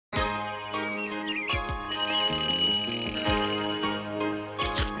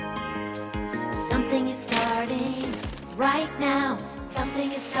right now,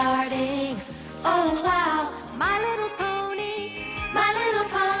 something is starting. Oh wow, My Little Pony, My Little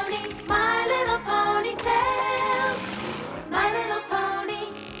Pony, My Little Pony Tales. My Little Pony,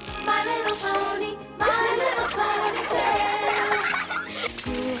 My Little Pony, My Little Pony Tales.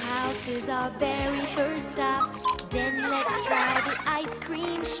 Schoolhouse is our very first stop. Then let's try the ice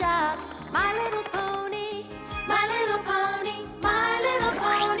cream shop. My Little Pony, My Little Pony, My Little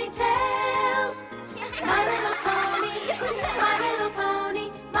Pony Tales. My Little Pony, My Little Pony,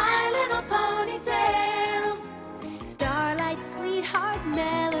 My Little Pony Tales. Starlight, Sweetheart,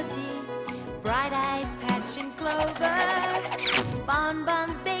 Melody, Bright Eyes, Patch and Clover,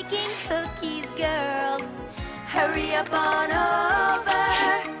 Bonbons, baking cookies, girls, hurry up on over.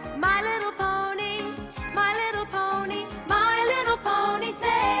 My Little Pony, My Little Pony, My Little Pony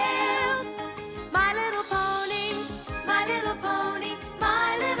Tales. My Little Pony, My Little Pony,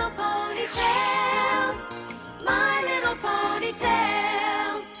 My Little Pony Tales. My Little Pony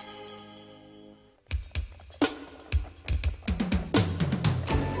Tales.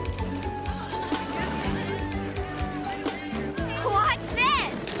 What's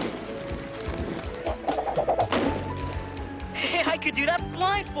this? Hey, I could do that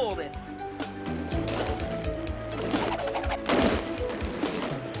blindfolded.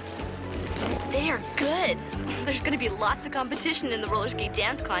 They are good. There's gonna be lots of competition in the roller skate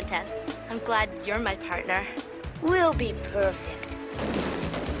dance contest. I'm glad you're my partner. We'll be perfect.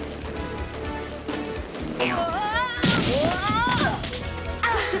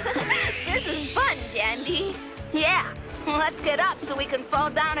 This is fun, Dandy. Yeah, let's get up so we can fall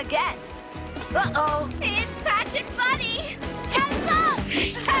down again. Uh-oh. It's Patch and Bunny. Hands up!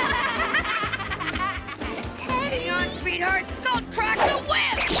 Hang on, sweetheart. It's called Crack the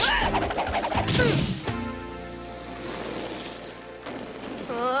Whip.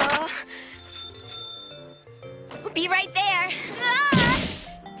 We'll be right there. Ah!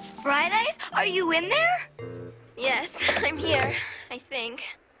 Bright Eyes, are you in there? Yes, I'm here, I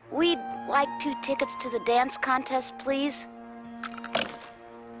think. We'd like 2 tickets to the dance contest, please.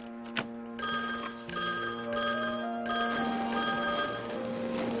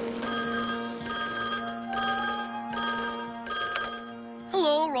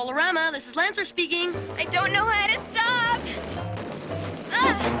 Hello, Rollerama. This is Lancer speaking. I don't know how to stop.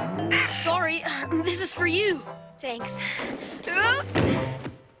 Ah! Sorry, this is for you. Thanks. Oops.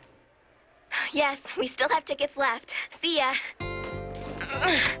 Yes, we still have tickets left. See ya.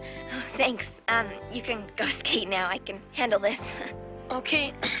 Thanks. You can go skate now. I can handle this.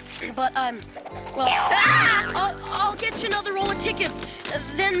 Okay, but well, I'll get you another roll of tickets.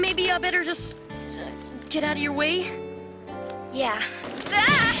 Then maybe I better just get out of your way. Yeah.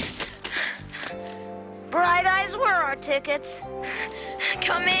 Ah! Bright Eyes, where are our tickets?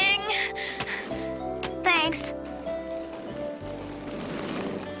 Coming. Thanks.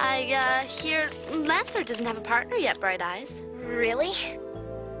 I hear Lancer doesn't have a partner yet, Bright Eyes. Really?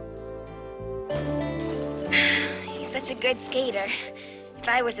 He's such a good skater. If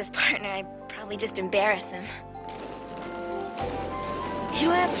I was his partner, I'd probably just embarrass him. Hey,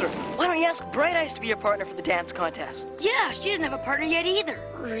 Lancer, why don't you ask Bright Eyes to be your partner for the dance contest? Yeah, she doesn't have a partner yet either.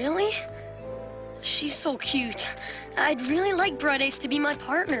 Really? She's so cute. I'd really like Bright Eyes to be my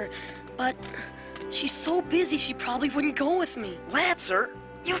partner, but she's so busy she probably wouldn't go with me. Lancer,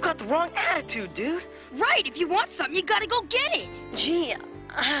 you've got the wrong attitude, dude. Right, if you want something, you gotta go get it. Gee,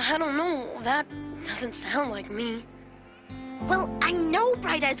 I don't know. That doesn't sound like me. Well, I know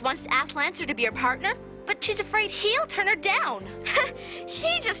Bright Eyes wants to ask Lancer to be her partner, but she's afraid he'll turn her down.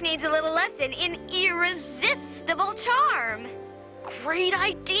 She just needs a little lesson in irresistible charm. Great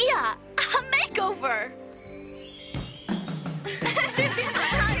idea! A makeover!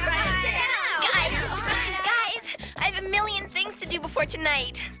 Guys, I have a million things to do before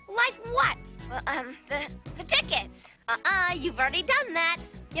tonight. Like what? Well, the tickets. You've already done that.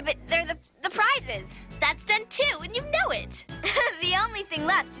 Yeah, but they're the prizes. That's done too, and you know it. The only thing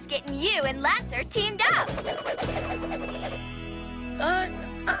left is getting you and Lancer teamed up.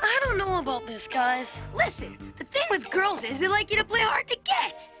 I don't know about this, guys. Listen, the thing with girls is they like you to play hard to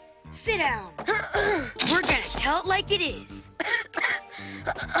get. Sit down. We're gonna tell it like it is.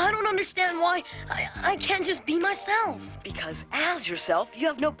 I don't understand why I can't just be myself. Because as yourself, you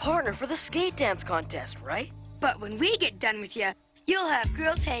have no partner for the skate dance contest, right? But when we get done with you, you'll have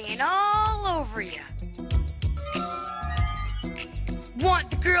girls hanging all over you. Want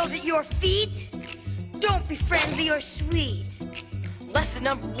the girls at your feet? Don't be friendly or sweet. Lesson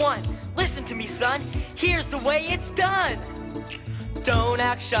number 1. Listen to me, son. Here's the way it's done. Don't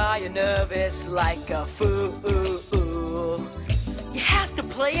act shy or nervous like a fool. You have to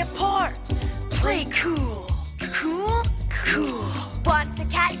play a part. Play cool. Cool? Cool. Want to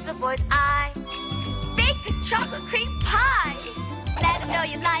catch the boy's eye? Bake a chocolate cream pie. Let him know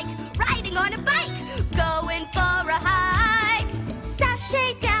you like riding on a bike, going for a hike.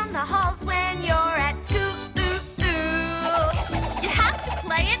 Sashay down the halls when you're at school. You have to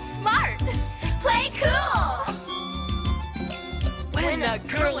play it smart. Play cool. When a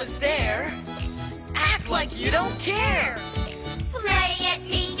girl is there, act like you don't care. Play it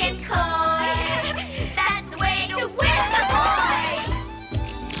meek and coy. That's the way to win the boy.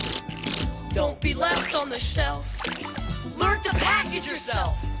 Don't be left on the shelf. Learn to package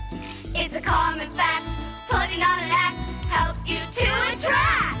yourself. It's a common fact. Putting on an act helps you to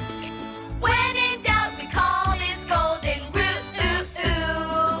attract. When in doubt, we call this golden rule.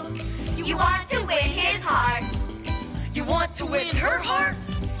 You want to win his heart. You want to win her heart?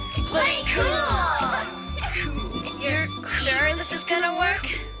 Play cool. You're sure this is gonna work?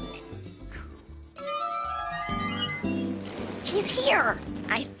 He's here.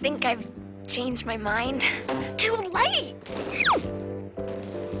 I think I've changed my mind. Too late.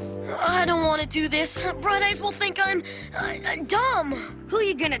 I don't want to do this. Bright Eyes will think I'm dumb. Who are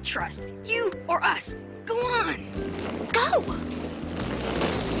you gonna trust? You or us? Go on. Go.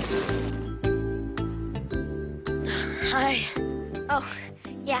 Hi. Oh,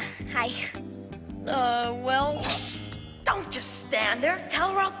 yeah, hi. Well, Don't just stand there.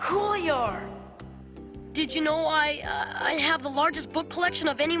 Tell her how cool you are. did you know I have the largest book collection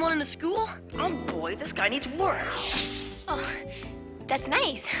of anyone in the school? Oh boy, this guy needs work. Oh, that's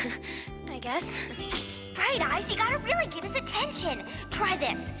nice, I guess. Bright Eyes, you gotta really get his attention. Try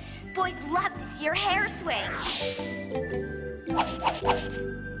this. Boys love to see your hair swing.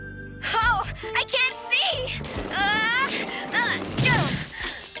 Oh, I can't see!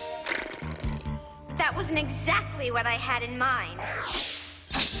 That wasn't exactly what I had in mind.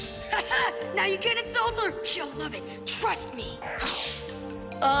 Now you can insult her. She'll love it. Trust me.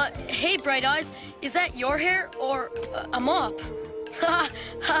 Hey, Bright Eyes, is that your hair or a mop? Ha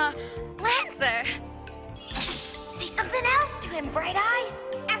ha. Lancer! Say something else to him, Bright Eyes.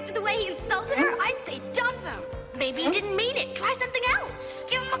 After the way he insulted her, I say dump him. Maybe he didn't mean it. Try something else.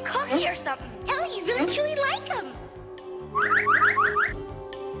 Give him a cookie or something. Tell him you really truly like him.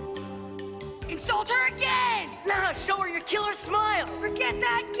 Insult her again. Nah, show her your killer smile. Forget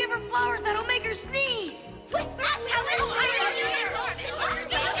that. Give her flowers. That'll make her sneeze. Whisper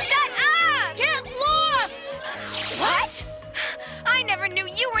Shut up! Get lost! What? I never knew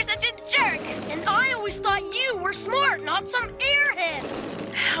you were such a jerk. And I always thought you were smart, not some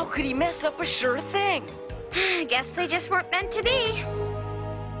airhead. How could he mess up a sure thing? Guess they just weren't meant to be.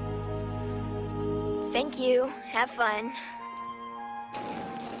 Thank you. Have fun.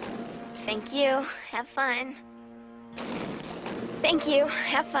 Thank you. Have fun. Thank you.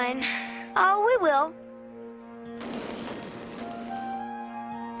 Have fun. Oh, we will.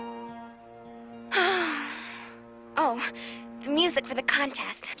 Oh, the music for the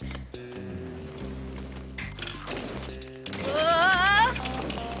contest.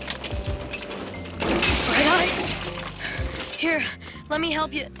 Bright Eyes. Here, let me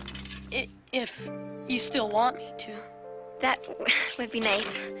help you. If you still want me to. That would be nice.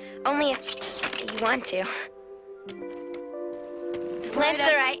 Only if you want to.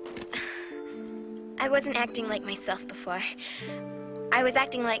 Lancer, I wasn't acting like myself before. I was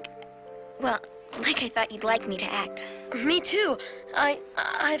acting like, well, like I thought you'd like me to act. Me too.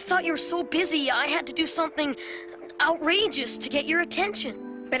 I thought you were so busy, I had to do something outrageous to get your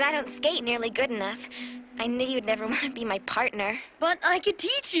attention. But I don't skate nearly good enough. I knew you'd never want to be my partner. But I could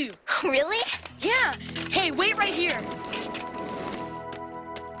teach you. Really? Yeah. Hey, wait right here.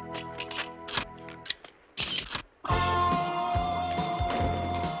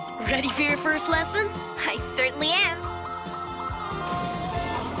 Ready for your first lesson? I certainly am.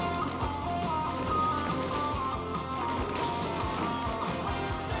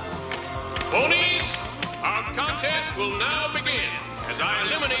 Ponies, our contest will now begin. As I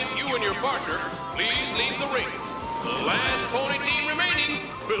eliminate you and your partner, please leave the ring. The last pony team remaining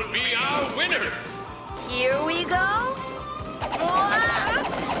will be our winner. Here we go.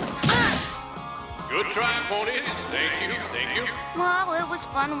 Good try, ponies. Thank you, thank you. Well, it was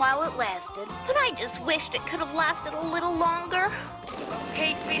fun while it lasted, but I just wished it could have lasted a little longer.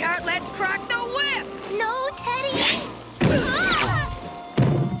 Okay, sweetheart, let's crack the whip. No, Teddy.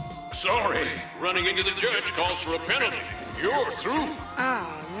 Sorry, running into the judge calls for a penalty. You're through. Oh,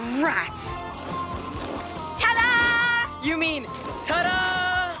 rats. Ta-da! You mean,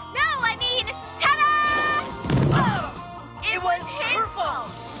 ta-da! No, I mean, ta-da! Oh, It was his fault.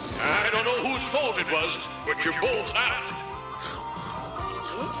 I don't know whose fault it was, but you're both out.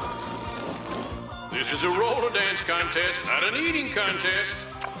 This is a roller dance contest, not an eating contest.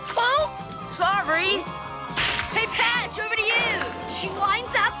 Oh, sorry. Hey, Patch, over to you. She winds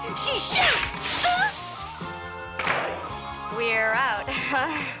up, she shoots. We're out.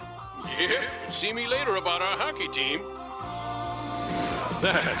 Yeah, see me later about our hockey team.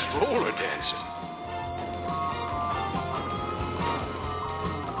 That's roller dancing.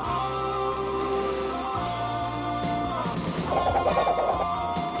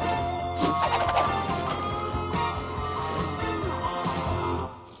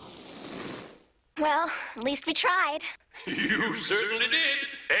 Well, at least we tried. You certainly did,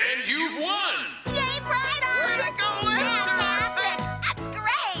 and you've won. Yay, Bright Eyes! Fantastic! That's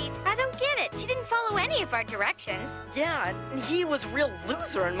great! I don't get it. She didn't follow any of our directions. Yeah, he was a real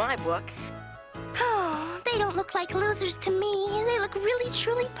loser in my book. Oh, they don't look like losers to me. They look really,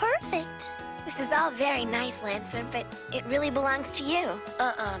 truly perfect. This is all very nice, Lancer, but it really belongs to you.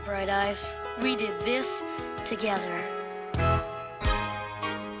 Bright Eyes. We did this together.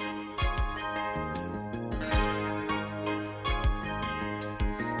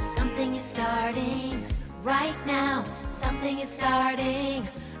 Something is starting right now. Something is starting.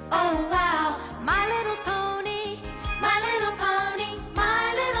 Oh wow, My Little Pony, My Little Pony,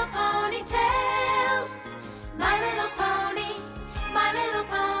 My Little Pony Tales. My Little Pony, My Little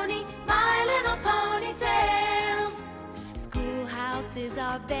Pony, My Little Pony Tales. Schoolhouse is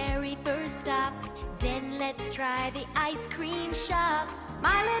our very first stop. Then let's try the ice cream shop.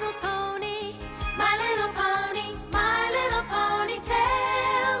 My Little Pony, My Little Pony, My Little Pony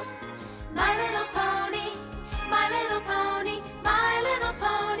Tales. My Little Pony, My Little Pony, My Little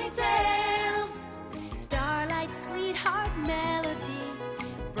Pony Tales. Starlight, Sweetheart, Melody,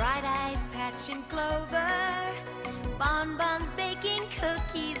 Bright Eyes, Patch and Clover, Bonbons, baking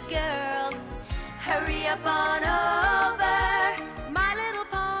cookies, girls. Hurry up on over.